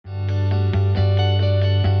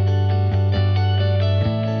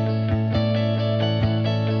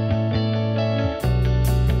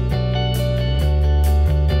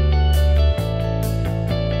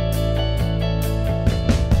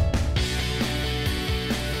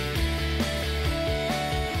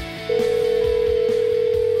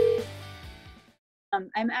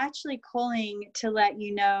actually calling to let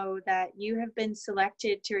you know that you have been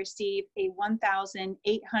selected to receive a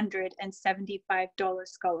 $1,875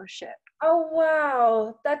 scholarship. Oh,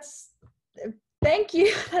 wow. Thank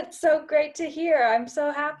you. That's so great to hear. I'm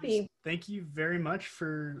so happy. Thank you very much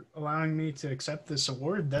for allowing me to accept this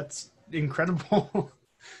award. That's incredible.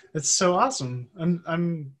 It's so awesome.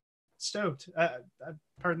 I'm stoked.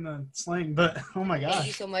 Pardon the slang, but oh my gosh. Thank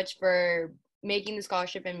you so much for making the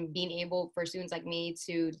scholarship and being able for students like me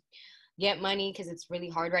to get money, because it's really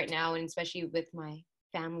hard right now, and especially with my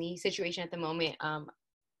family situation at the moment.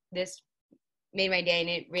 This made my day, and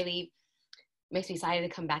it really makes me excited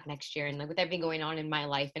to come back next year. And like with everything going on in my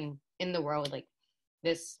life and in the world, like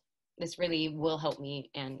this really will help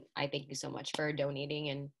me. And I thank you so much for donating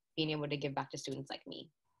and being able to give back to students like me.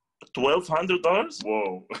 $1,200?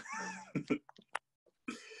 Whoa.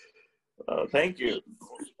 Thank you.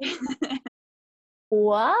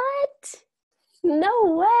 What? No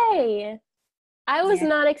way. I was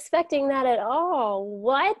not expecting that at all.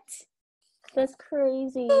 What? That's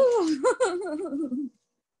crazy.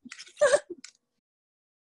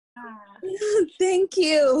 Thank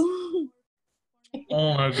you.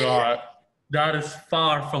 Oh my God. That is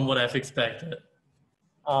far from what I've expected.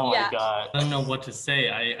 Oh my God. I don't know what to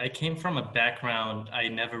say. I came from a background, I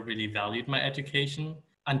never really valued my education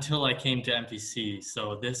until I came to MPC.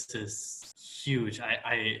 So this is huge.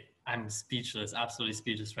 I'm speechless, absolutely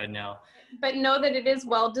speechless right now. But know that it is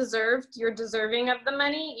well-deserved. You're deserving of the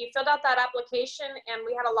money. You filled out that application, and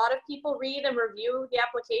we had a lot of people read and review the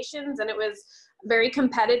applications, and it was very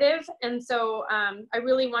competitive. And so I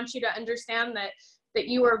really want you to understand that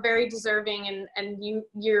you are very deserving, and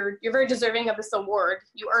you're very deserving of this award.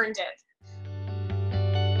 You earned it.